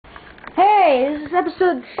Hey, this is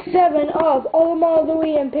episode 7 of Olimar,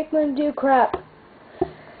 Louie, and Pikmin Do Crap.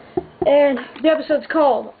 And the episode's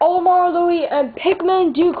called Olimar, Louie, and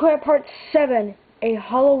Pikmin Do Crap Part 7, A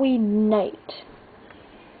Halloween Night.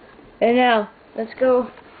 And now, let's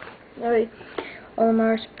go. Alright,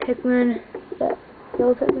 Olimar's Pikmin, that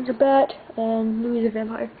yellow Pikmin's a bat, and Louie's a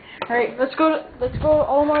vampire. Alright, let's go to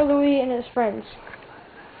Olimar, Louie, and his friends.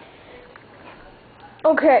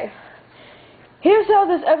 Okay. Here's how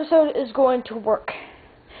this episode is going to work.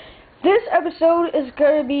 This episode is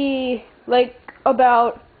going to be, like,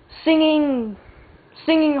 about singing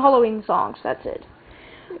Halloween songs. That's it.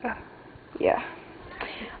 Yeah.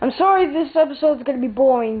 I'm sorry this episode is going to be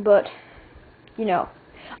boring, but, you know,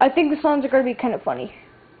 I think the songs are going to be kind of funny.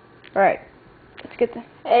 Alright. Let's get the...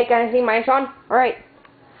 Hey, can I sing my song? Alright.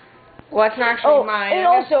 Well, it's not actually mine. And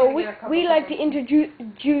also, we like to introduce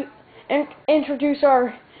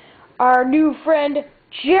our new friend,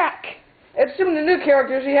 Jack. It's some of the new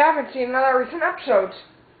characters you haven't seen in other recent episodes.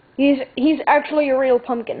 He's actually a real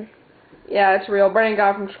pumpkin. Yeah, it's real. Brandon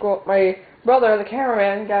got it from school. My brother, the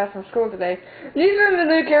cameraman, got it from school today. These are the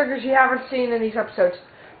new characters you haven't seen in these episodes.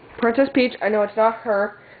 Princess Peach, I know it's not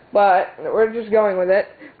her, but we're just going with it.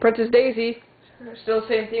 Princess Daisy, still the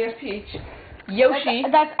same thing as Peach. Yoshi.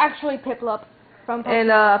 That's actually Piplup from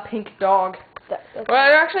Pokemon. And Pink Dog. Well,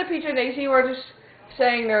 they're actually Peach and Daisy. We're just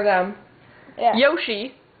saying they're them. Yeah.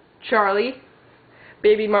 Yoshi, Charlie,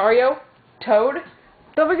 Baby Mario, Toad.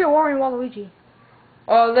 Don't forget Wario and Waluigi.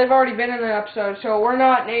 Oh, they've already been in the episode, so we're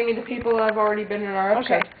not naming the people that have already been in our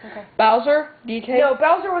episode. Okay. Bowser, DK. No,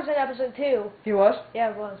 Bowser was in episode 2. He was?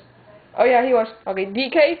 Yeah, it was. Oh yeah, he was. Okay,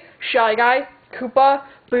 DK, Shy Guy, Koopa,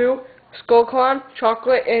 Boo, Skull Clown,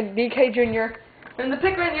 Chocolate, and DK Jr. And the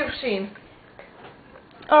Pikmin you've seen.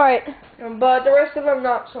 Alright. But the rest of them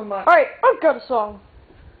not so much. Alright, I've got a song.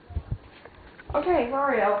 Okay,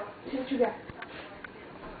 Mario, see what you got.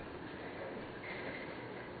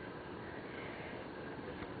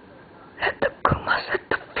 Let the Goombas hit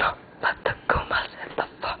the floor. Let the Goombas hit the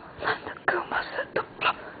floor. Let the Goombas hit the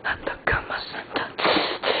floor. Let the Goombas hit the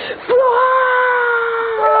floor.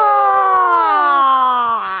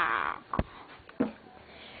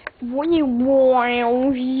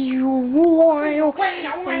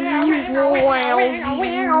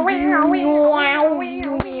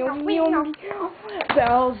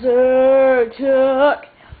 Bowser took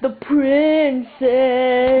the princess.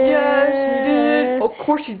 Yes, he did. Of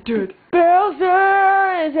course he did.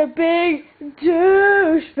 Bowser is a big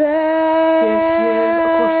douchebag. Yes,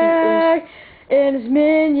 of course he is. And his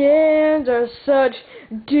minions are such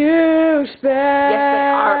douchebags. Yes, they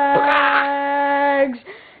are.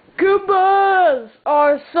 Goombas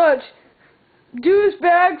are such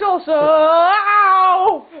douchebags also.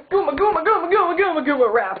 Ow! Goomba, Goomba, Goomba, Goomba, Goomba, Goomba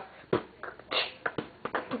rap.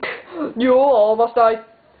 You almost die.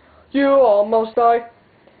 You almost die.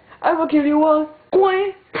 I will kill you all.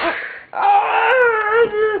 Pew,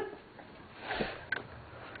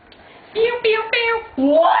 pew, pew.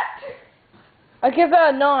 What? I give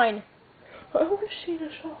that a 9. I want to sing a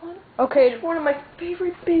song. Okay. It's one of my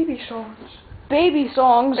favorite baby songs. Baby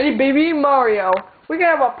songs. Hey, Baby Mario. We can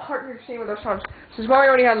have a partner sing with our songs. Since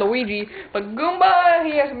Mario only had Luigi, but Goomba,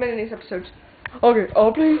 he hasn't been in these episodes. Okay,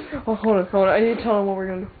 I'll play. Oh, hold on. I need to tell him what we're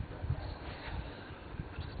gonna do.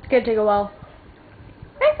 It's gonna take a while.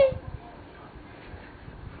 Okay.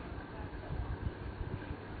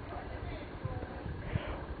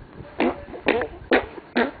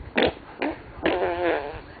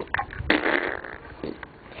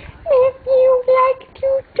 If you like to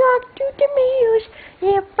talk to the muse,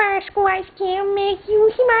 if our squash can make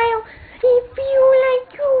you smile, if you like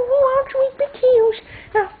to walk with the heels,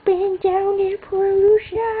 up and down the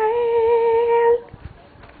cruise aisle.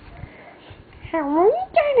 How many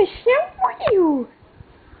kind of sound for you?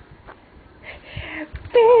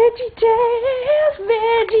 VeggieTales,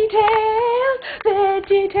 VeggieTales,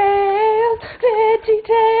 VeggieTales,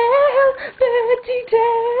 VeggieTales,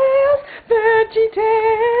 VeggieTales,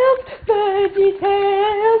 VeggieTales,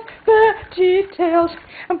 VeggieTales, VeggieTales.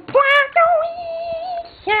 Broccoli,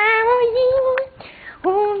 Halloween,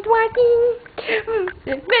 und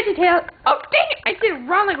VeggieTales. Oh, dang it! I did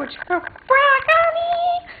wrong language. Broccoli,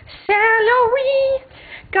 celery,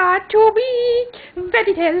 got to be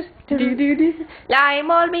VeggieTales. Lime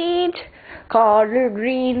or mint, collard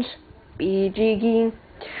greens, BG King,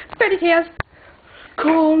 VeggieTales.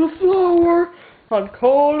 Cauliflower on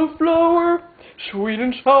cauliflower, sweet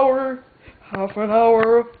and sour, half an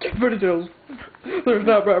hour. VeggieTales. There's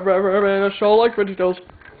never been a show like VeggieTales.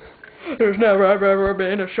 There's never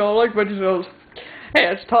been a show like VeggieTales.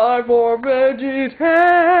 It's time for VeggieTales.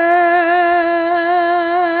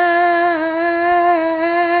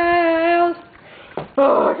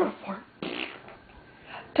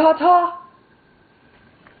 Ta-ta.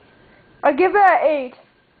 I give it an 8.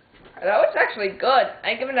 That was actually good.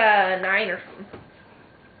 I give it a 9 or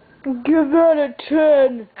something. Give that a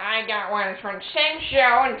 10. I got one. It's from the same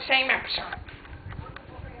show and the same episode.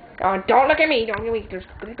 Oh, don't look at me. Don't look at me. There's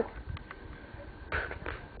a door.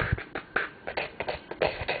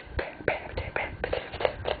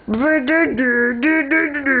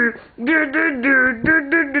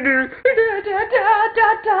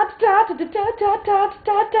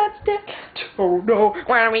 Oh no,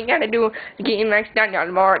 what are we gonna do? The game next time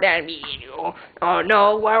on more than video. Oh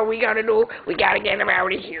no, what are we gonna do? We gotta get him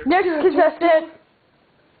out of here. Next contestant.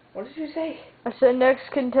 What did you say? I said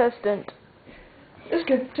next contestant. This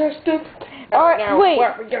contestant. Alright, now, wait.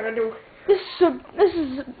 what are we gonna do? This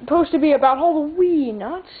is supposed to be about Halloween,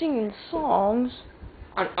 not singing songs.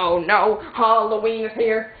 Oh no, Halloween is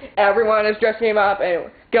here. Everyone is dressing up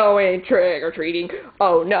and going trick-or-treating.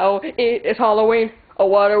 Oh no, it is Halloween. Oh,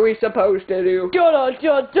 what are we supposed to do? Da da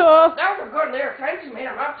da da. That was a good lyric. I just made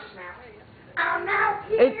them up just now. Oh no,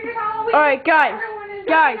 it is Halloween. Alright, guys. Everyone is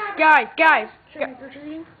Guys. dressing up.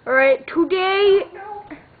 Trick-or-treating? Alright, today. No,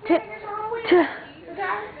 T- it is Halloween. t-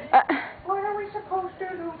 What are we supposed to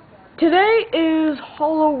do? Today is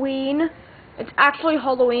Halloween. It's actually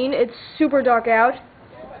Halloween. It's super dark out.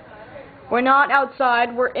 We're not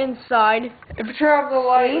outside. We're inside. If you turn off the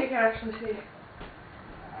light, we can actually see.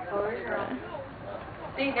 Oh, there you go.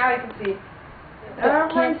 See, now you can see.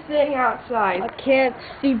 Everyone's sitting outside. I can't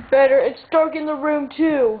see better. It's dark in the room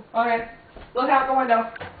too. Okay, look out the window.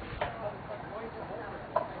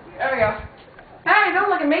 There we go. Hey, don't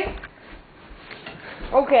look at me.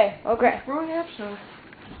 Okay. Okay. Ruin the episode.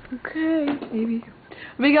 Okay. Maybe.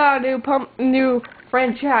 We got a new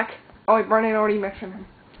friend, Jack. Oh wait, Brennan already mentioned him.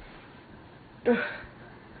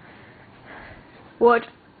 What?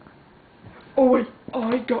 Oh wait,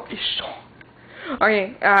 I got a song.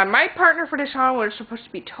 Okay, my partner for this song was supposed to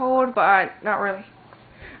be Toad, but not really.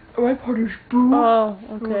 My partner's Boo. Oh,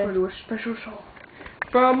 We're going to do a special song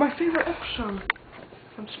from my favorite episode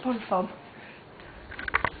from SpongeBob.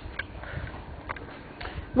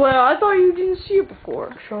 Well, I thought you didn't see it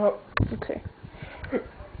before. Shut up. Okay.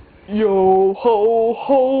 Yo ho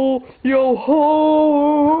ho, yo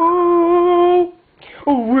ho.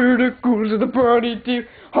 Oh, we're the ghouls of the party deep,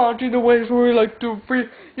 haunting the ways where we like to free,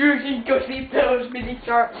 using ghostly pillows beneath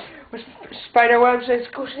our spider webs as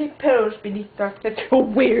ghostly pillows beneath our beds. Oh,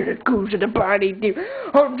 we're the ghouls of the party deep,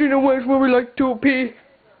 haunting the ways where we like to pee.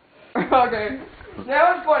 Okay, that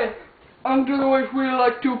was funny. Haunting the ways we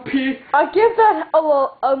like to pee. I give that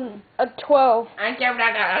a 12. I give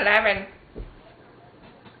that an 11.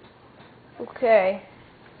 Okay.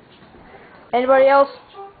 Anybody else?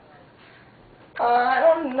 I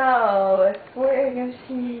don't know if we're gonna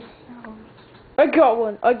see sounds. I got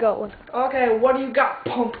one. Okay, what do you got,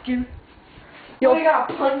 pumpkin? What do you got,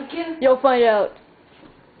 pumpkin? You'll find out.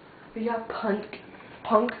 We got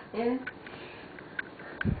pumpkin.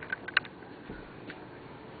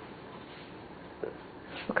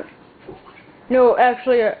 Okay. No,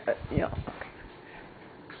 actually, yeah.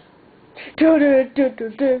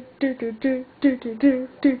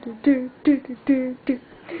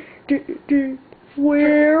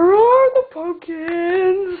 Where are the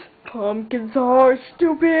pumpkins? Pumpkins are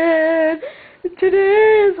stupid.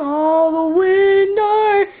 Today is Halloween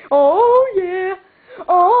night. Oh yeah.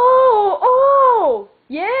 Oh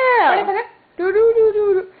yeah.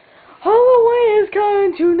 Halloween is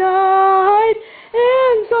coming tonight,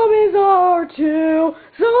 and zombies are too.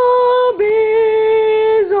 Zombies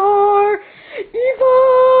are evil.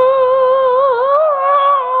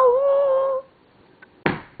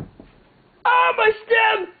 Ah, my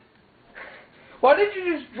stem! Why did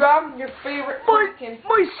you just drop your favorite pumpkin?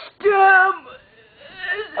 My stem!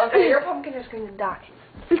 Okay, your pumpkin is gonna die.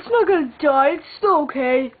 It's not gonna die, it's still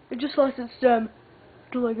okay. It just lost its stem.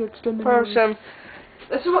 Still like its stem. Person.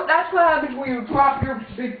 That's what happens when you drop your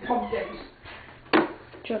big pumpkins.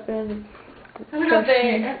 Jump in. Have a good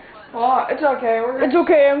day. Well, it's okay. It's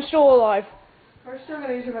okay, I'm still alive. We're still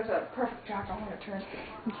gonna use him as a perfect jack on your turn.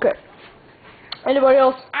 Okay. Anybody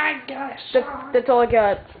else? I got a song. That's all I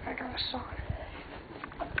got. I got a song.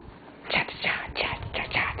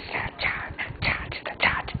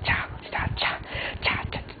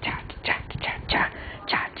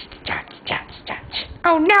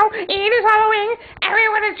 Oh no, it is Halloween.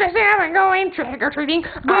 Everyone is dressing up and going trick-or-treating.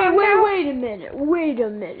 Wait a minute.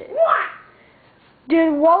 What? Did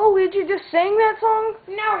Waluigi just sing that song?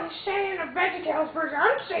 No, he's singing a VeggieTales version.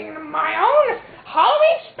 I'm singing my own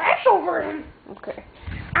Halloween special version. Okay.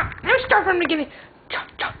 Let's start from the beginning.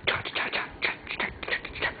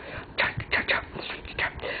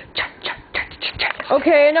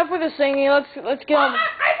 Okay, enough with the singing. Let's get on.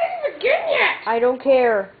 I didn't begin yet. I don't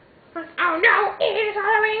care. Oh no, it is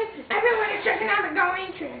Halloween. Everyone is checking out and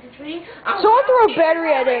going trick or treating. Oh, Someone throw a it's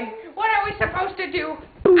battery at him. Halloween. What are we supposed to do?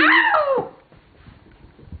 Ow!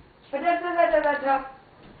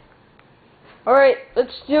 Alright,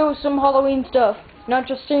 let's do some Halloween stuff. Not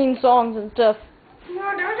just singing songs and stuff.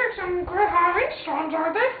 No, those are some good Halloween songs,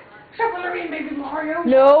 aren't they? Except for Louie and Baby Mario.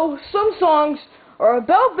 No, some songs are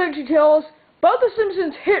about VeggieTales, about The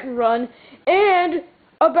Simpsons Hit and Run, and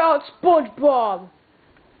about SpongeBob.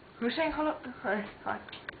 Who's saying hello? Hi.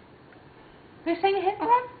 Who's saying Hit and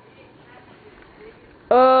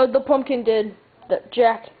Run? The Pumpkin did. That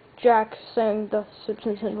Jack sang the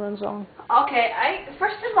Simpsons Hit and Run song. Okay,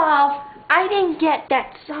 first of all, I didn't get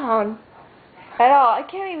that song at all. I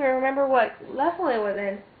can't even remember what level it was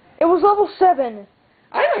in. It was level 7.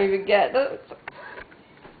 I don't even get that.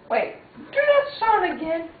 Wait, do that song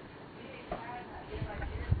again.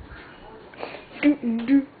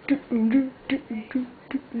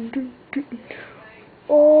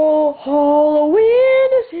 Oh, Halloween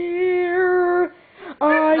is here.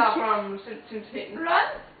 That's not from Simpsons Hit and Run.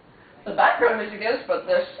 The background music is, but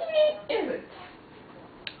the singing isn't.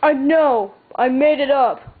 I know. I made it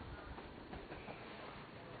up.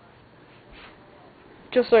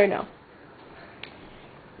 Just so you know.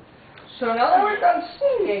 So now that we're done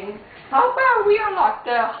singing, how about we unlock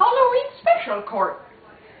the Halloween special court?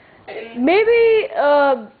 Maybe,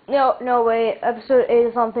 no, wait. Episode 8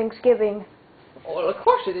 is on Thanksgiving. Well, of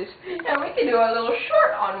course it is. And we can do a little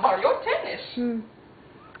short on Mario Tennis.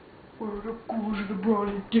 Where the ghouls of the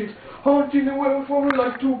brownie days, haunting the wells where we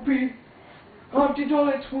like to be, haunting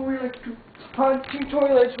toilets where we like to, haunting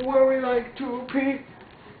toilets where we like to pee,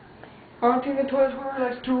 haunting the toilets where we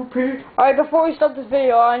like to pee. Alright, before we start this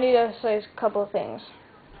video, I need to say a couple of things.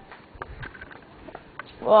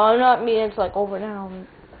 Well, I'm not mean, it's like over now.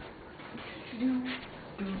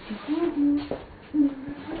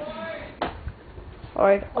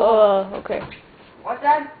 Alright, okay. What's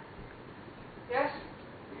that? Yes?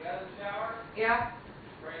 You got in the shower? Yeah.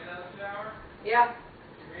 Spraying out the shower? Yeah.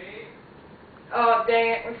 Read? Oh, dang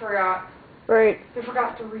it, we forgot. Right. We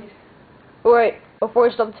forgot to read. Alright, before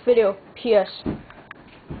we start this video, P.S.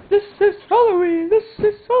 This is Halloween, this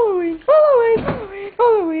is Halloween, Halloween,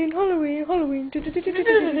 Halloween, Halloween, Halloween, Halloween.